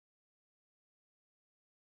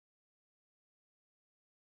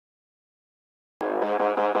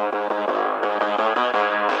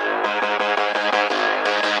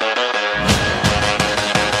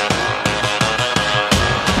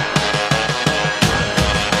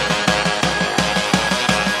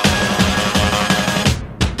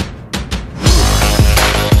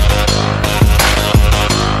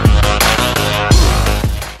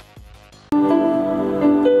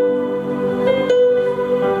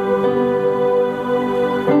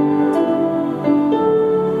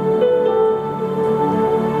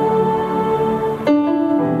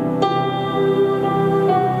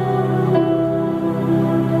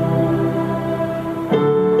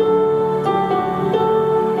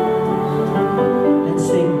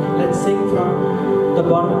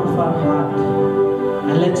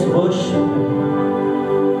worship Him.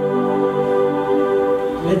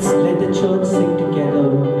 Let's let the church sing together.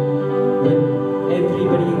 When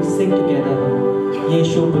everybody sing together,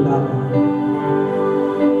 Yeshu bula raha hai.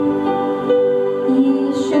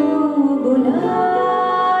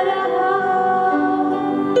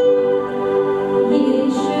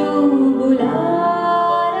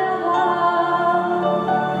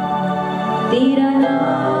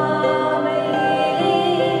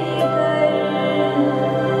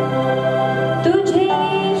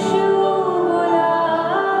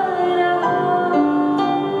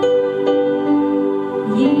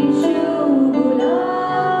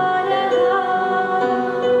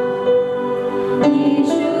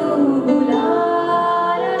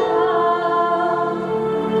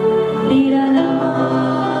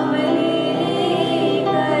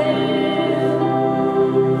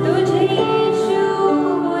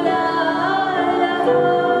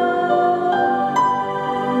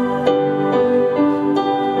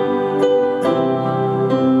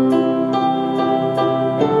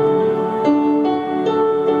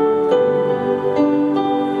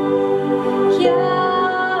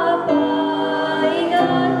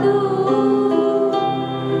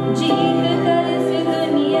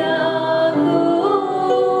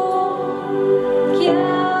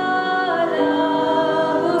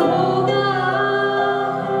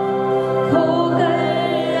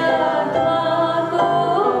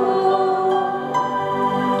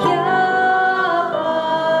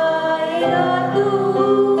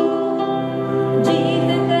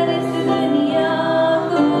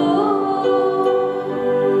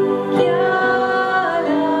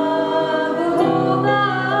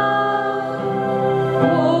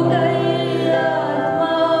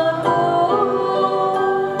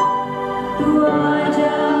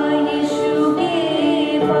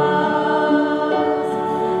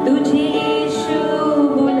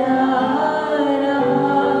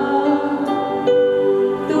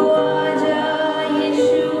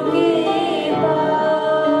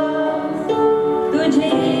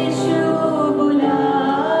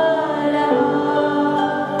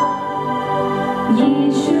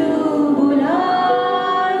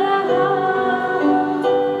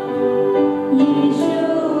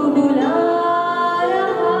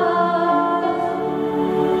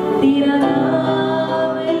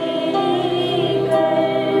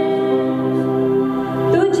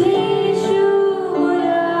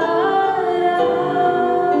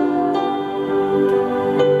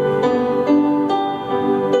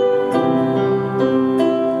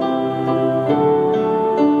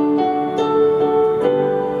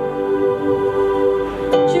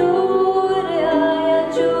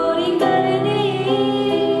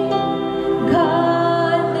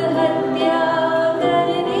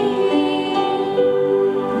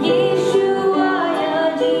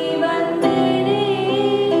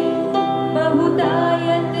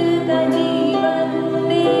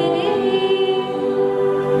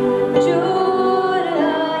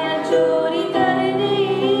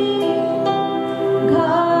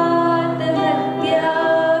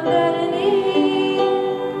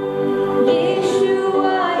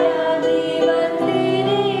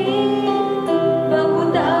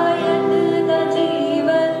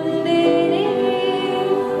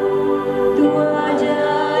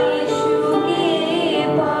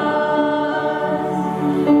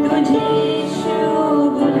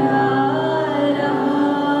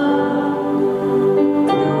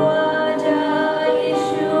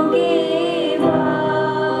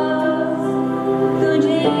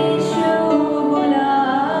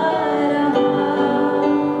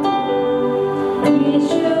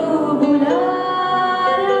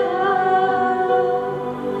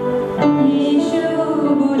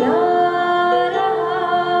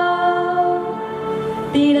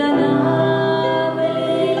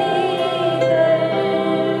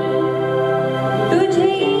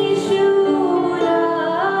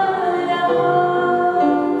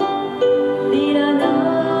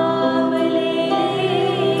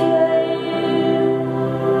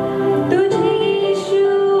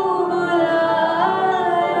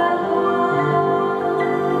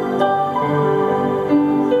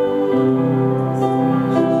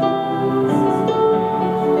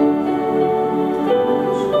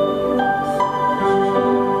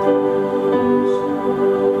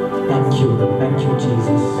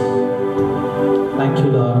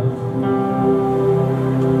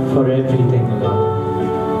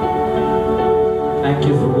 Thank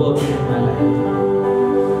you for working in my life.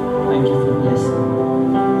 Thank you for blessing.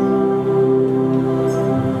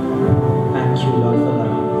 Thank you, Lord, for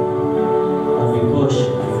loving. Lord, we worship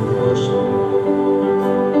you. We worship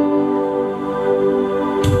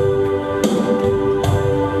you.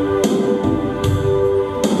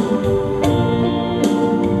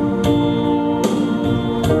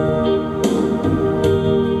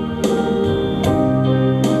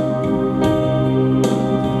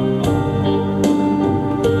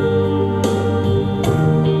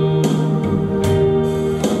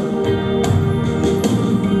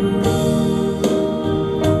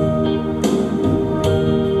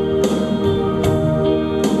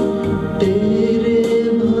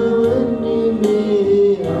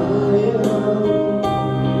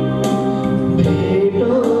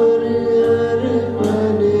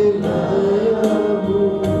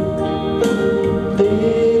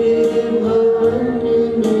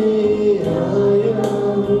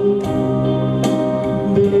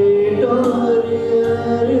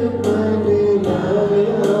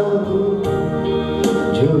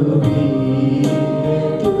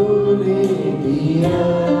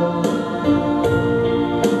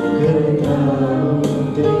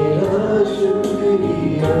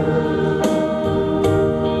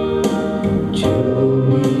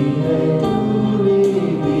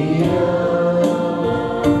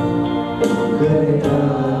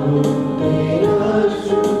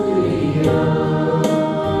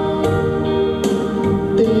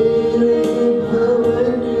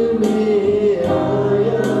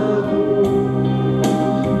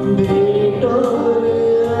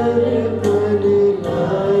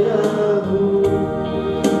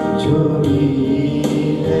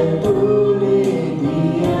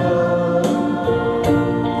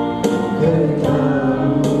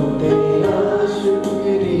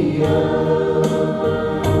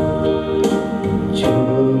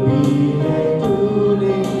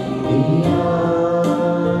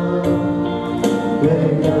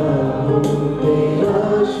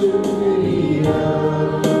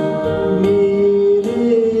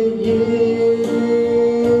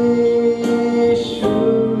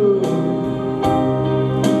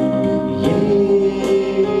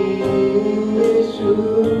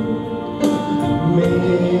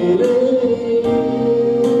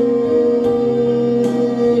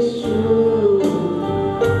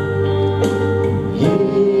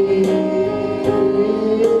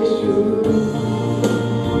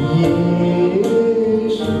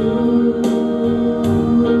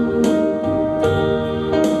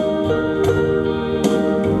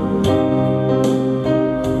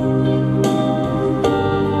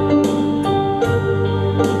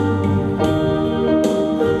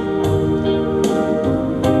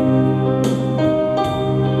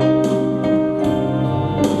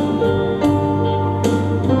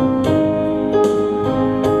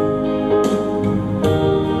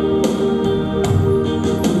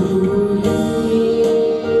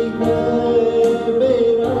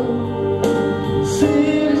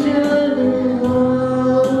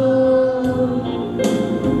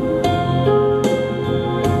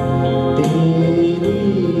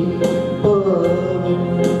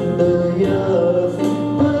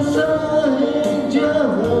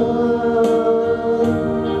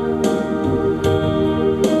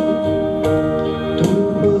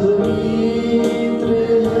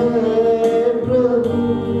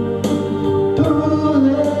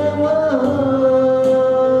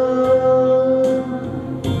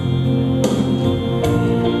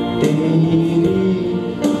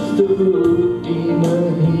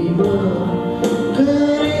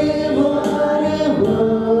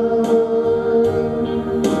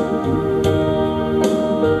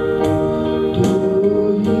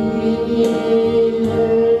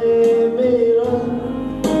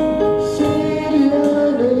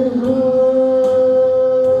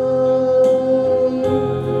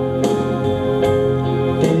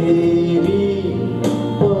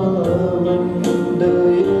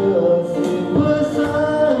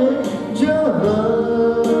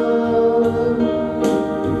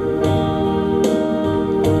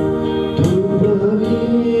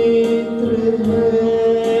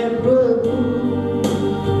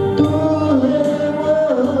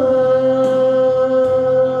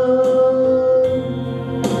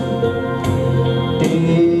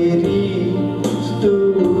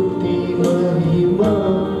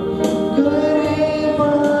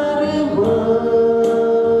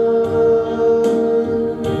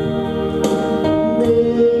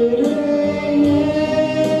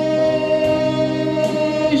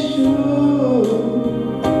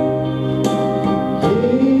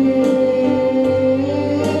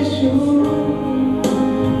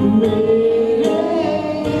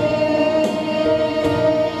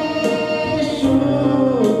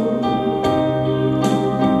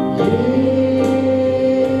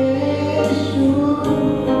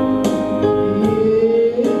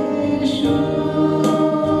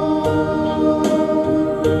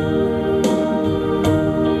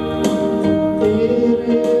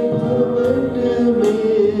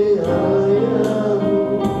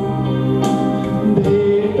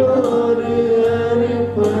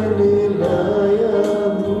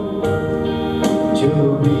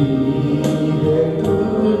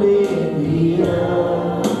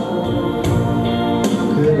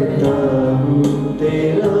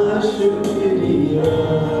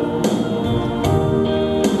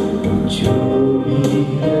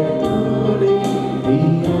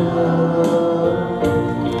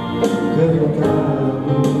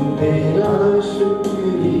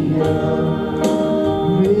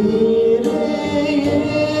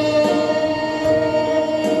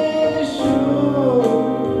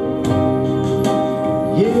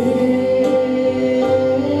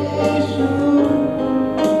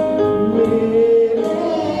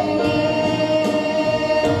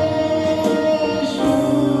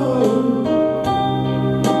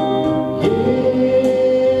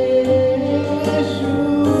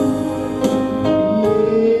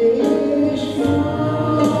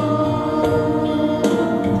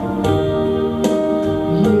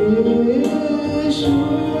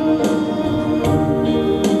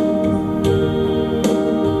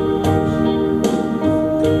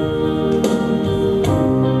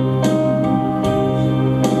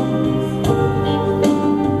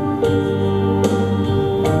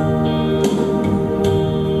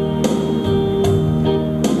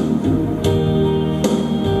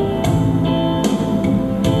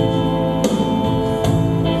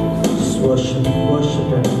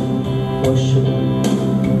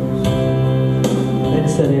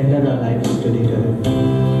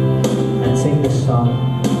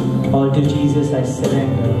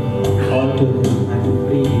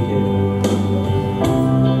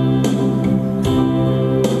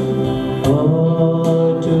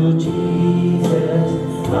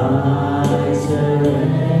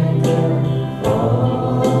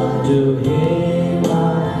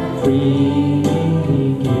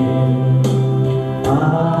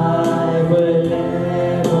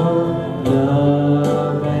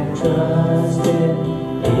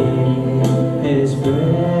 His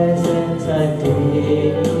presence.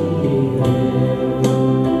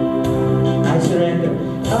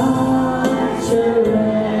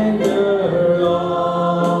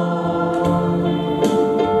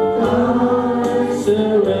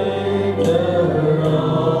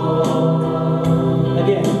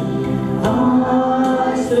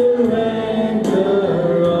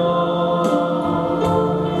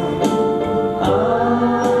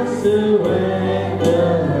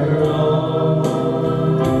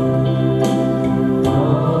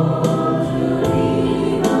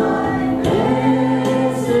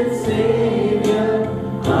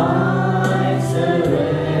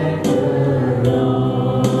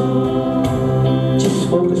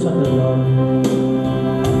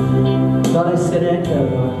 Lord, I surrender,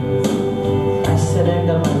 Lord. I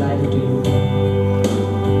surrender my life to you.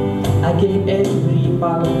 I give every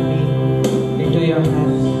part of me into your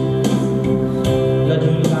hands. Lord,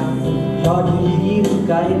 you Lord, you lead,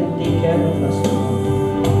 guide, and take care of us.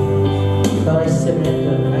 Lord, I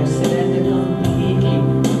surrender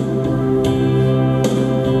completely.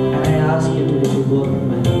 And I ask you to do the work in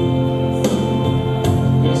my life.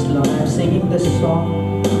 Yes, Lord, I'm singing this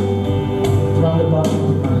song from the bottom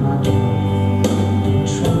of my heart, Lord. In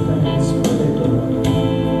truth and in spirit, Lord.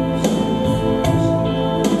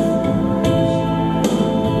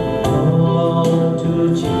 Oh,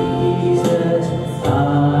 to Jesus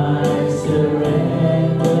I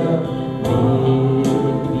surrender.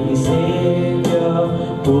 Make me Savior,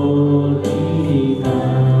 Holy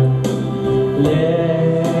God.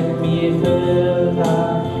 Let me feel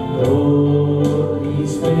thy Holy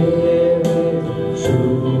Spirit.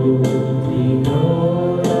 Truly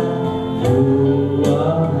know that you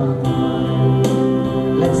are mine.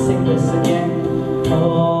 Let's sing this again.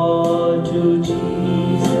 Oh, to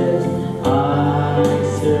Jesus I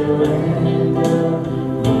surrender.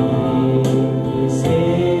 Make me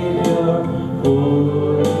Savior,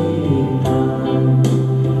 Holy God.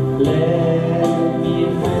 Let me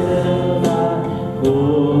feel thy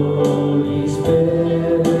Holy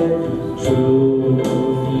Spirit.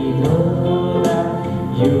 Truly know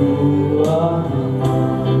that you are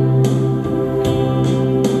mine.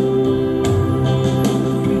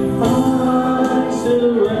 I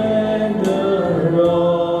surrender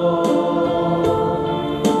all.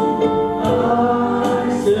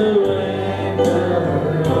 I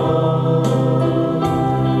surrender all.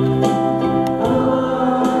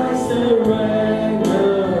 I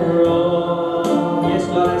surrender all. Yes,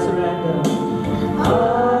 Lord, I surrender.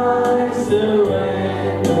 I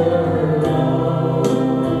surrender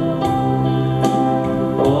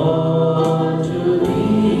all to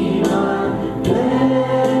thee, my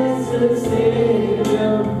blessed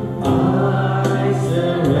Savior. I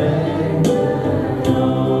surrender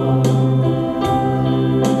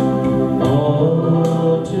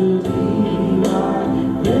all to thee, my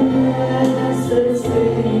blessed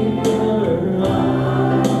Savior. I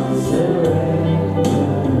surrender.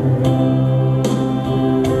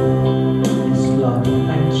 Yes, Lord,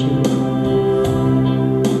 thank you.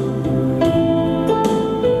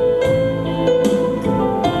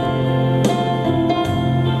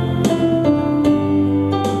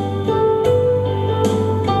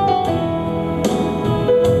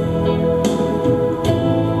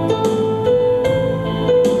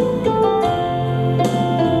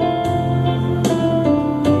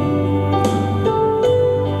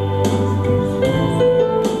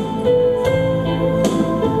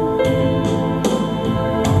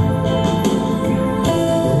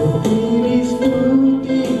 तेरी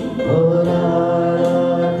स्तुति और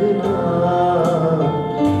आराधना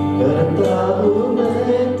करता हूँ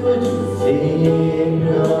मैं तुझसे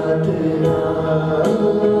प्रार्थना।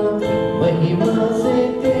 महिमा से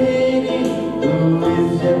तेरी तू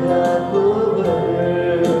इस जगह को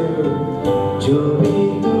भर। जो भी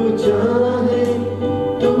तू चाहे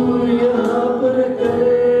तू यहाँ पर कर।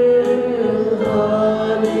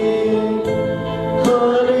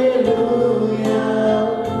 Hallelujah,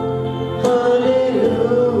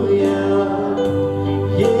 Hallelujah,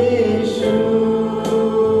 Yeshua.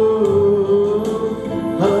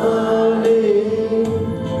 Hallelujah,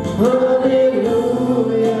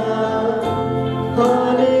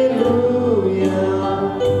 Hallelujah,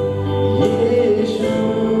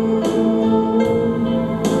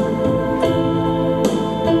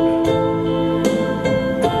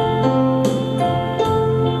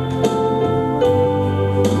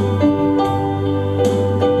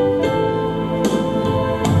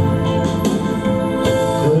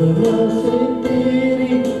 करुणा से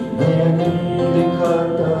तेरी नयन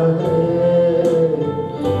दिखाता है।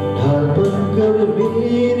 ढाल बनकर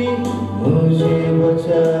मेरी मुझे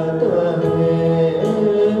बचाता है।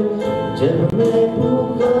 जब मैं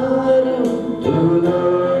पुकारूं तू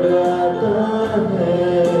दौड़ आता है।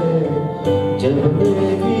 जब मैं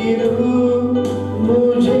गिरूं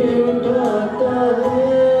मुझे उठाता है।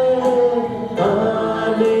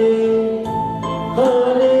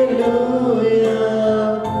 Hallelujah,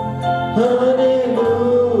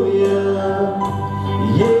 Hallelujah,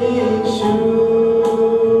 Yeshua.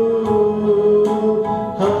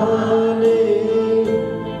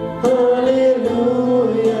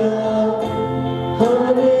 Hallelujah,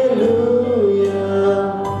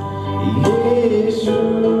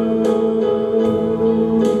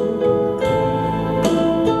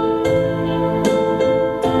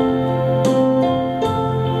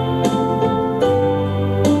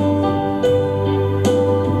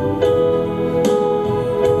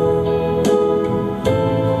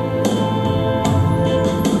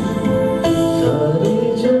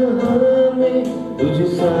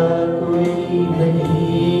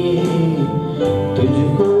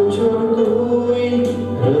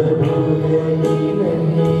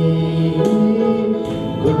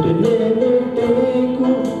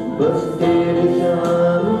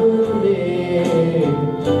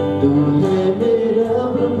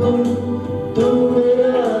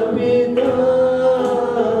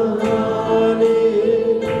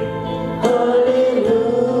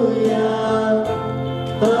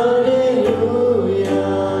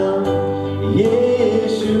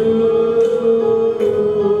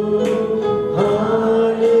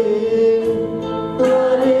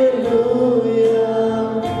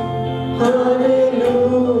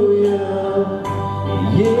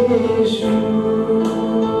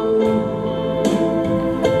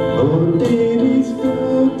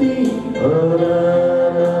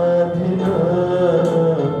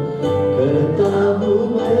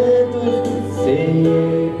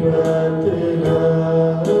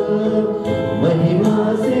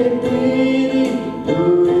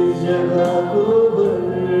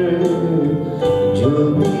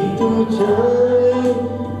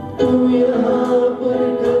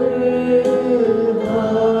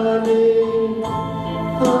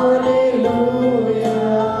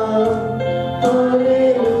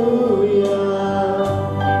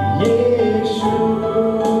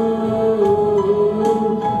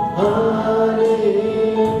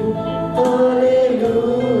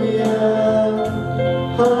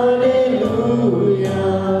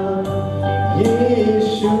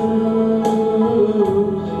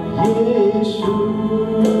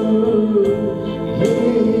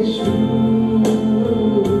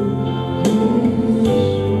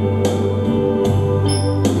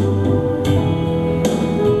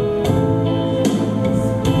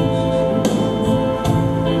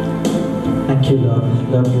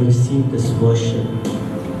 Lord, we receive this worship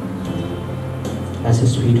as a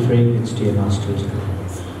sweet fragrance to your nostrils.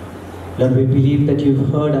 Lord, we believe that you've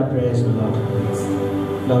heard our prayers, Lord.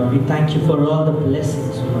 Lord, we thank you for all the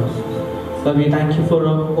blessings, Lord. Lord, we thank you for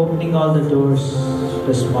opening all the doors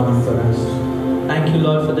this morning for us. Thank you,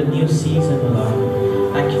 Lord, for the new season,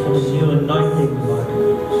 Lord. Thank you for the new anointing, Lord.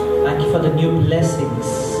 Thank you for the new blessings.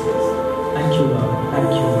 Thank you, Lord. Thank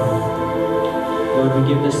you, Lord. Lord,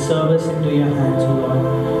 we give this service into your hands, O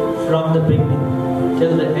Lord, from the beginning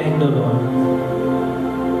till the end, O Lord.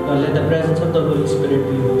 Lord, let the presence of the Holy Spirit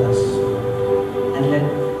be with us. And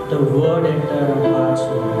let the word enter our hearts,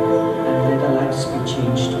 Lord. And let our lives be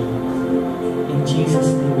changed. In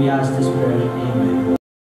Jesus' name we ask this prayer. Amen.